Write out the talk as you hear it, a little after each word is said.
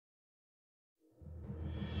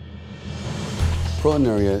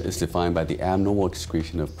Proteinuria is defined by the abnormal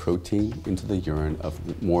excretion of protein into the urine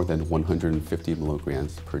of more than 150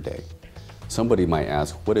 milligrams per day. Somebody might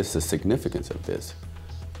ask, what is the significance of this?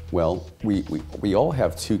 Well, we all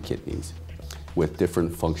have two kidneys with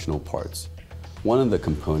different functional parts. One of the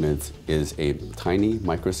components is a tiny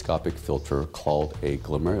microscopic filter called a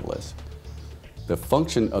glomerulus. The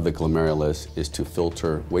function of the glomerulus is to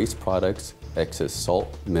filter waste products, excess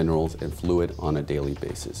salt, minerals, and fluid on a daily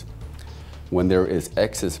basis. When there is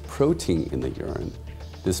excess protein in the urine,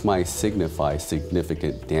 this might signify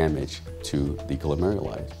significant damage to the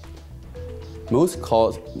glomeruli. Most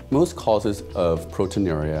causes of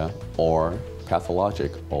proteinuria are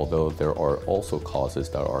pathologic, although there are also causes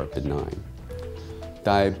that are benign.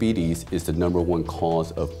 Diabetes is the #1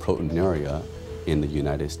 cause of proteinuria in the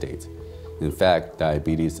United States. In fact,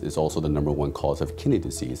 diabetes is also the #1 cause of kidney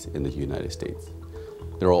disease in the United States.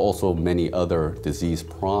 There are also many other disease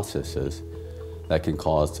processes that can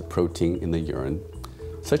cause protein in the urine,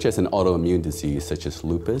 such as an autoimmune disease such as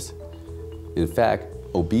lupus. In fact,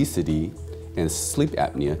 obesity and sleep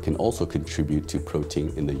apnea can also contribute to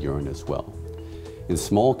protein in the urine as well. In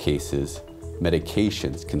small cases,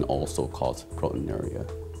 medications can also cause proteinuria.